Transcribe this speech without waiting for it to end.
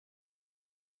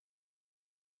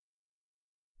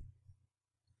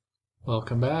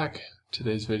Welcome back.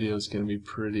 Today's video is going to be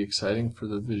pretty exciting for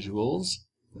the visuals.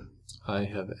 I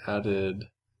have added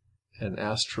an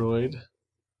asteroid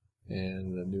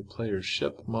and a new player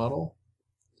ship model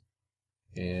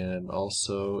and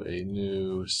also a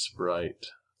new sprite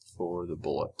for the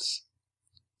bullets.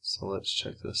 So let's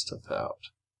check this stuff out.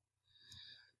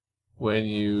 When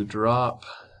you drop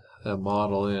a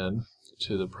model in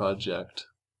to the project,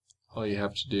 all you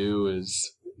have to do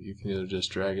is you can either just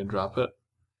drag and drop it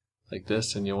like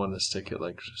this, and you'll want to stick it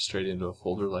like straight into a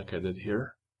folder like I did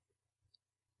here.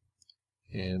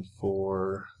 And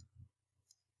for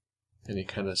any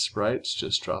kind of sprites,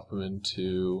 just drop them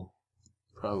into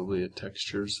probably a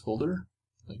textures folder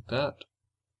like that.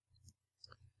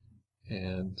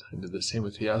 And I did the same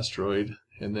with the asteroid.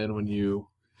 And then when you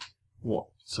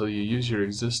you use your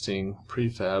existing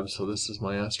prefab. So this is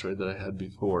my asteroid that I had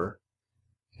before,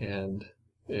 and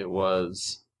it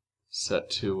was set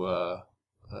to a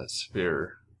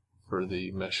sphere for the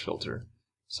mesh filter.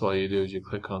 So all you do is you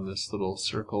click on this little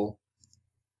circle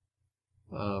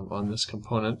on this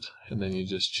component, and then you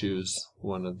just choose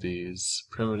one of these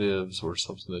primitives or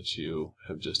something that you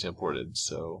have just imported.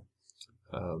 So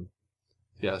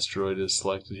the asteroid is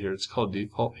selected here. It's called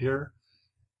default here.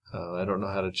 I don't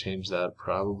know how to change that,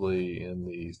 probably in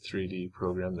the 3D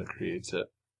program that creates it.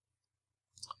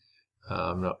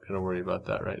 I'm not going to worry about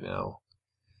that right now.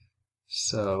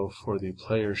 So for the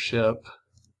player ship,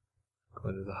 go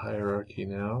into the hierarchy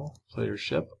now, player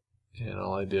ship, and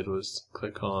all I did was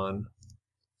click on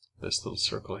this little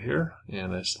circle here,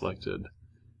 and I selected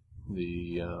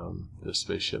the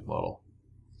spaceship model.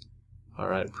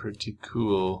 Alright, pretty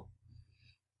cool.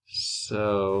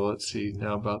 So let's see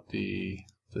now about the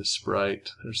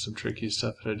sprite. There's some tricky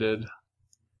stuff that I did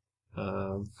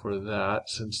for that.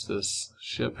 Since this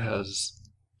ship has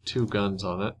two guns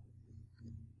on it,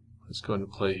 let's go into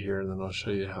play here, and then I'll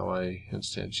show you how I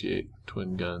instantiate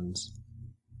twin guns.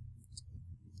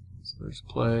 So there's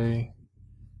play.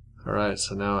 Alright,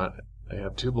 so now I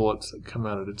have two bullets that come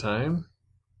out at a time,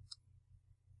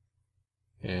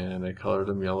 and I colored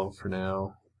them yellow for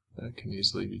now. That can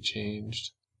easily be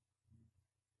changed.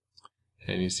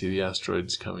 And you see the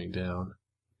asteroids coming down,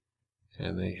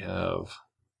 and they have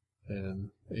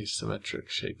an asymmetric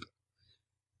shape.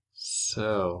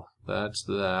 So that's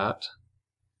that.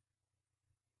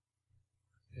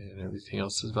 And everything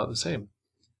else is about the same.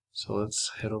 So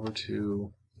let's head over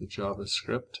to the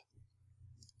JavaScript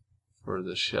for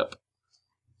the ship.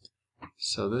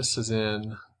 So this is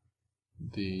in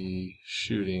the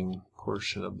shooting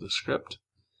portion of the script,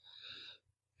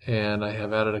 and I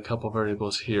have added a couple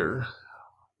variables here.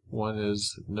 One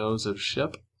is nose of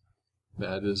ship.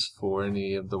 That is for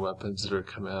any of the weapons that are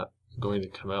going to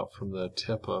come out from the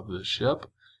tip of the ship.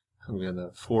 I'm going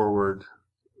to forward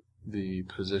the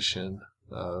position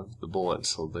of the bullets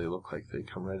so they look like they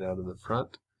come right out of the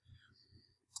front.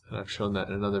 And I've shown that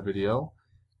in another video.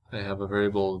 I have a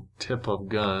variable tip of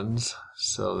guns,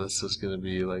 so this is going to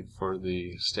be like for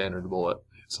the standard bullet.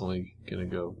 It's only going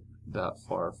to go that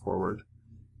far forward,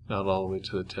 not all the way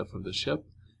to the tip of the ship.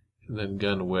 And then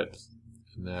gun width,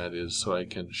 and that is so I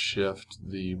can shift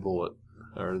the bullet,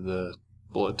 or the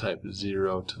bullet type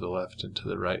 0 to the left and to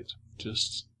the right,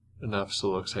 just enough so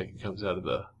it looks like it comes out of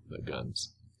the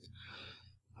guns.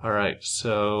 Alright,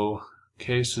 so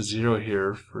case 0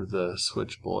 here for the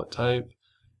switch bullet type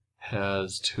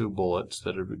has two bullets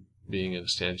that are being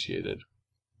instantiated.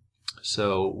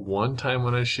 So one time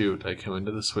when I shoot, I come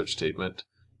into the switch statement,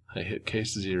 I hit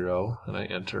case 0 and I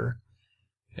enter,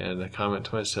 and the comment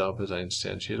to myself is I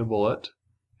instantiate a bullet,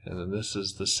 and then this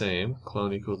is the same,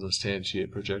 clone equals instantiate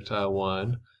projectile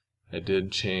 1. I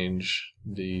did change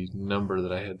the number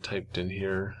that I had typed in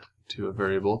here to a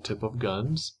variable tip of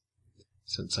guns,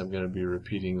 since I'm going to be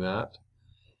repeating that.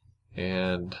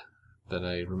 And then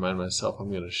I remind myself I'm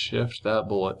going to shift that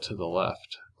bullet to the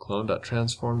left.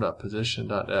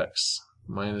 Clone.transform.position.x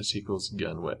minus equals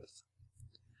gun width.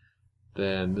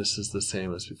 Then this is the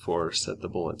same as before. Set the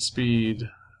bullet speed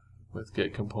with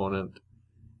get component.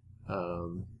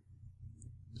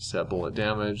 Set bullet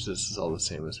damage. This is all the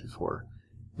same as before.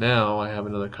 Now I have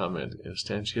another comment.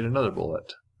 Instantiate another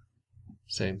bullet.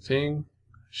 Same thing.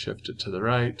 Shift it to the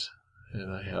right,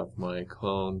 and I have my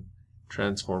clone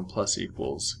transform plus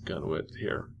equals gun width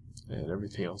here, and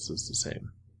everything else is the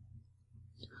same.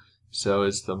 So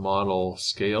as the model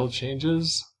scale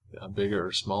changes, bigger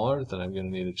or smaller, then I'm going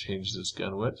to need to change this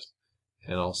gun width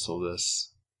and also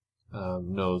this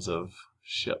nose of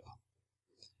ship.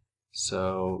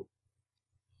 So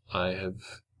I have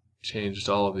changed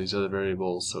all of these other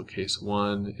variables. So case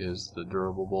 1 is the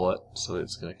durable bullet, so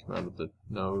it's going to come out of the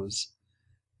nose.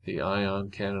 The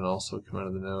ion cannon also come out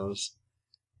of the nose.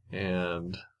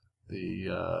 and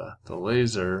the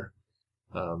laser,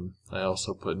 I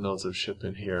also put nodes of ship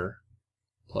in here,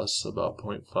 plus about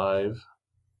 0.5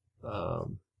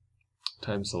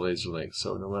 times the laser length.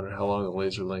 So no matter how long the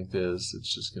laser length is,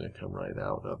 it's just going to come right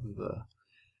out of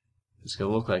it's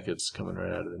going to look like it's coming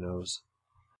right out of the nose.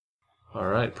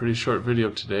 Alright, pretty short video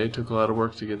today. Took a lot of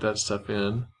work to get that stuff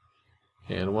in.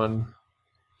 And one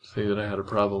thing that I had a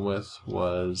problem with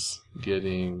was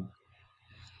getting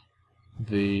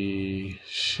the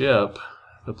ship,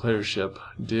 the player ship,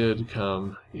 did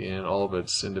come in all of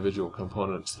its individual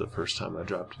components the first time I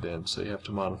dropped it in. So you have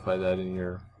to modify that in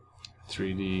your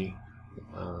 3D,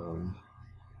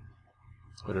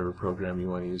 whatever program you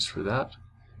want to use for that.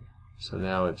 So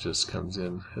now it just comes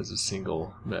in as a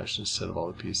single mesh instead of all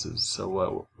the pieces. So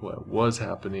what was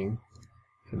happening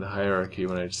in the hierarchy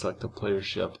when I select the player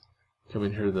ship, come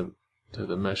in here to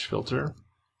the mesh filter,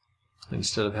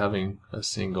 instead of having a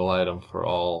single item for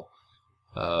all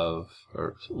of,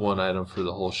 or one item for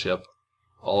the whole ship,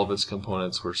 all of its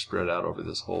components were spread out over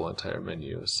this whole entire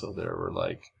menu. So there were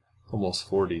like almost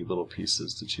 40 little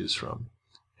pieces to choose from.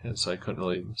 And so I couldn't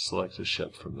really select a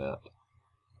ship from that.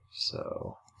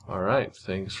 So, alright,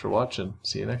 thanks for watching.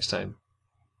 See you next time.